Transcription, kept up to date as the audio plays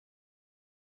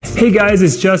Hey guys,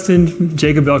 it's Justin from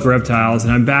Jacob Belk Reptiles,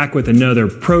 and I'm back with another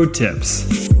Pro Tips.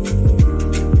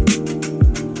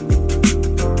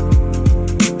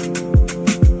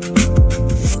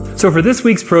 So for this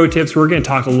week's Pro Tips, we're going to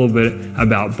talk a little bit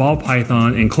about ball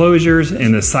python enclosures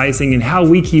and the sizing and how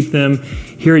we keep them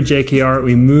here at JKR.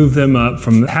 We move them up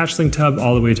from the hatchling tub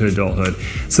all the way to adulthood.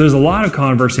 So there's a lot of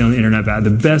controversy on the internet about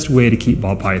the best way to keep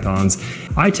ball pythons.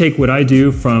 I take what I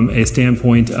do from a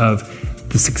standpoint of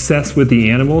the success with the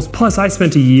animals. Plus, I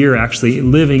spent a year actually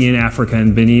living in Africa,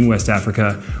 in Benin, West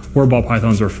Africa, where ball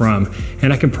pythons are from.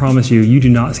 And I can promise you, you do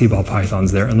not see ball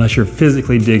pythons there unless you're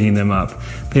physically digging them up.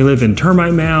 They live in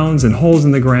termite mounds and holes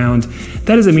in the ground.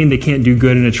 That doesn't mean they can't do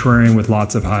good in a terrarium with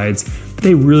lots of hides, but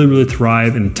they really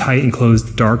thrive in tight,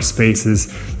 enclosed, dark spaces.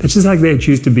 That's just like they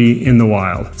choose to be in the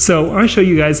wild. So I'm gonna show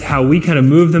you guys how we kind of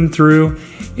move them through,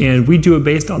 and we do it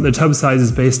based on the tub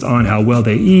sizes, based on how well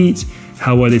they eat,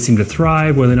 how well they seem to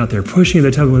thrive, whether or not they're pushing the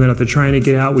tub, whether or not they're trying to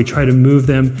get out. We try to move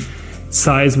them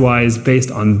size-wise based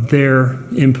on their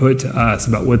input to us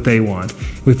about what they want.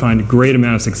 We find a great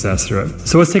amount of success through it.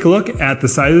 So let's take a look at the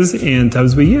sizes and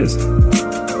tubs we use.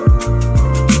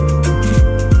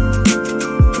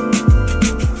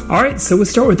 All right, so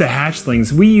let's start with the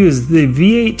hatchlings. We use the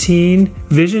V18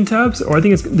 Vision tubs, or I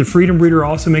think it's the Freedom Breeder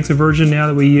also makes a version now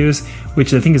that we use,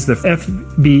 which I think is the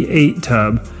FB8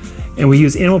 tub. And we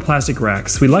use animal plastic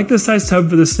racks. We like this size tub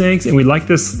for the snakes, and we like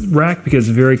this rack because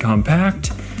it's very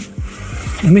compact.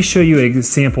 Let me show you a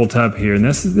sample tub here. And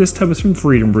this tub is from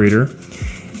Freedom Breeder.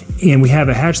 And we have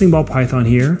a hatchling ball python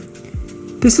here.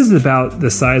 This is about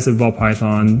the size of ball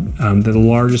python, the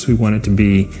largest we want it to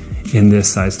be in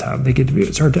this size tub. They get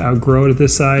to start to outgrow it at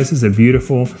this size. It's a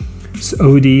beautiful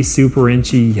OD super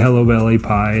inchy yellow belly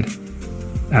pied.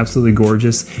 Absolutely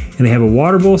gorgeous. And they have a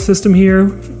water bowl system here,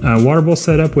 a water bowl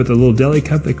setup with a little deli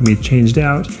cup that can be changed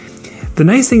out. The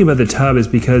nice thing about the tub is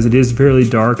because it is fairly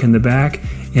dark in the back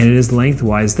and it is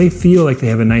lengthwise, they feel like they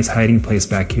have a nice hiding place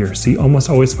back here. So you almost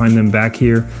always find them back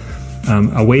here,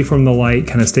 away from the light,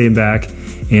 kind of staying back.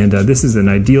 And this is an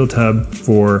ideal tub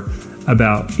for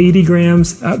about 80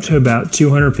 grams up to about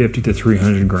 250 to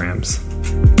 300 grams.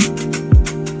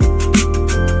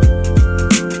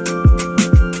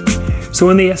 So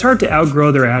when they start to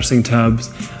outgrow their hatchling tubs,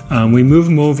 we move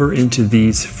them over into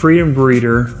these Freedom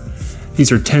Breeder.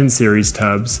 These are 10 series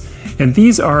tubs, and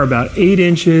these are about 8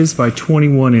 inches by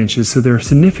 21 inches, so they're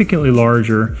significantly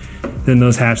larger than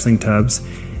those hatchling tubs.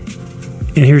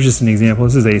 And here's just an example.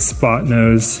 This is a spot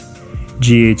nose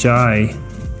GHI,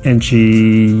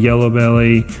 inchy, yellow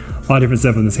belly, a lot of different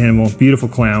stuff in this animal. Beautiful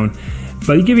clown.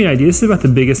 But to give you an idea, this is about the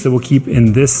biggest that we'll keep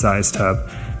in this size tub.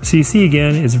 So you see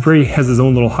again, has its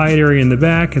own little hide area in the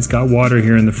back. It's got water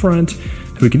here in the front,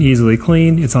 so we can easily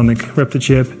clean. It's on the Crypto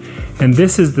chip. And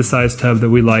this is the size tub that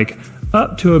we like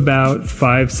up to about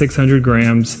 500-600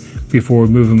 grams before we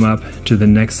move them up to the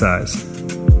next size.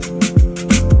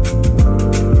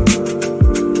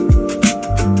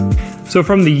 So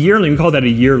from the yearling, we call that a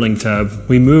yearling tub,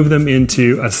 we move them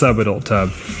into a subadult tub.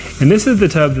 And this is the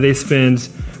tub that they spend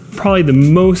probably the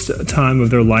most time of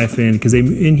their life in, because they're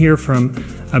in here from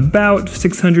about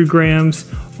 600 grams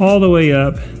all the way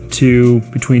up to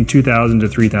between 2,000 to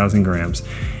 3,000 grams.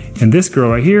 And this girl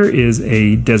right here is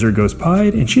a desert ghost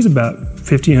pied, and she's about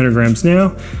 1,500 grams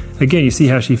now. Again, you see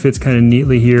how she fits kind of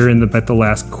neatly here in about the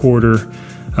last quarter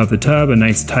of the tub, a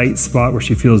nice tight spot where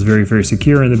she feels very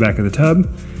secure in the back of the tub.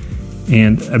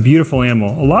 And a beautiful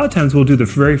animal. A lot of times we'll do the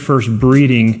very first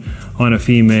breeding on a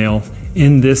female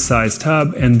in this size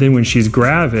tub, and then when she's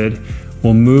gravid,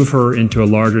 we'll move her into a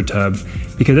larger tub,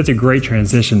 because that's a great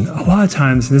transition. A lot of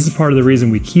times, and this is part of the reason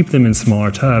we keep them in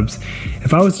smaller tubs,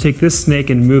 if I was to take this snake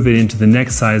and move it into the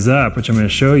next size up, which I'm going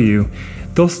to show you,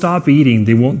 they'll stop eating.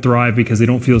 They won't thrive because they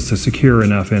don't feel so secure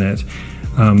enough in it.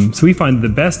 So we find the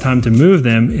best time to move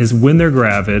them is when they're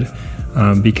gravid,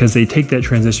 because they take that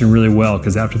transition really well,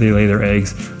 because after they lay their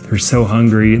eggs, they're so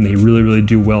hungry and they really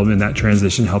do well in that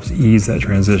transition. Helps ease that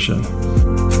transition.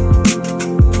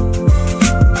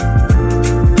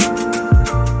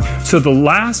 So the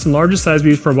last and largest size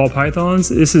we use for ball pythons,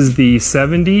 this is the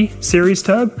 70 series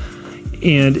tub,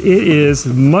 and it is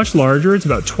much larger. It's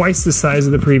about twice the size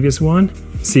of the previous one.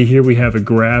 See here we have a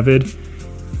gravid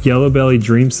yellow belly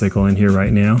dreamsicle in here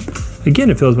right now. Again,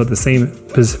 it fills about the same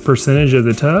percentage of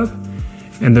the tub,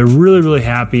 and they're really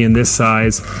happy in this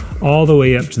size, all the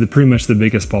way up to pretty much the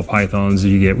biggest ball pythons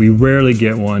you get. We rarely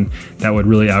get one that would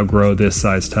really outgrow this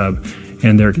size tub,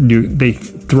 and they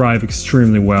thrive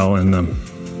extremely well in them.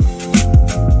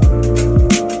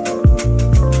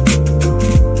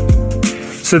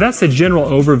 So that's the general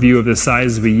overview of the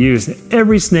sizes we use.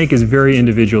 Every snake is very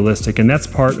individualistic, and that's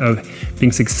part of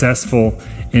being successful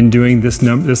in doing this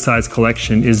size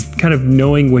collection, is kind of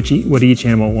knowing what each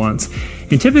animal wants.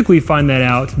 And typically we find that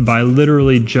out by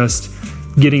literally just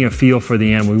getting a feel for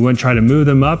the animal. We want to try to move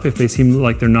them up if they seem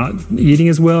like they're not eating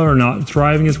as well or not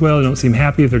thriving as well. They don't seem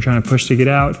happy if they're trying to push to get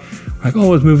out. We're like, oh,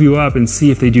 let's move you up and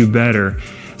see if they do better.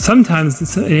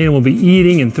 Sometimes an animal will be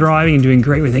eating and thriving and doing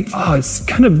great. We think, oh, it's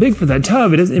kind of big for that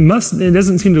tub. It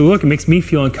doesn't seem to look. It makes me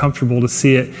feel uncomfortable to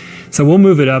see it. So we'll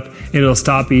move it up and it'll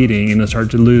stop eating and it'll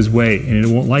start to lose weight and it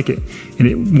won't like it. And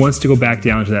it wants to go back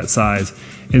down to that size.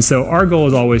 And so our goal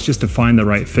is always just to find the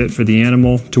right fit for the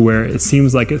animal to where it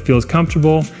seems like it feels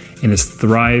comfortable and is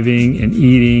thriving and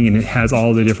eating, and it has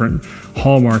all the different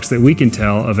hallmarks that we can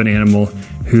tell of an animal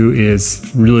who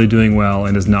is really doing well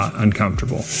and is not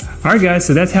uncomfortable. All right, guys,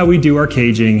 so that's how we do our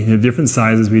caging, the different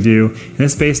sizes we do. And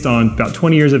it's based on about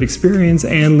 20 years of experience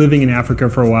and living in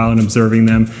Africa for a while and observing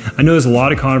them. I know there's a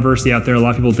lot of controversy out there. A lot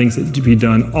of people think it to be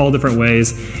done all different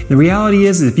ways. The reality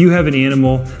is, if you have an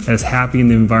animal that's happy in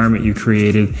the environment you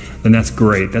created, then that's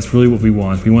great. That's really what we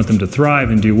want. We want them to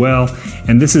thrive and do well.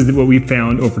 And this is what we've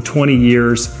found over 20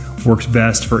 years works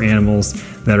best for animals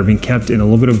that are being kept in a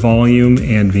little bit of volume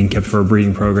and being kept for a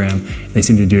breeding program. They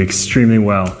seem to do extremely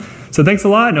well. So thanks a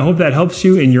lot, and I hope that helps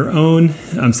you in your own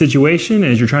situation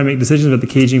as you're trying to make decisions about the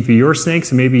caging for your snakes,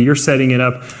 and maybe you're setting it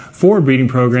up for a breeding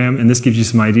program and this gives you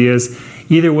some ideas.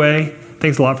 Either way,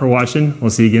 thanks a lot for watching. We'll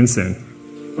see you again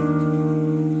soon.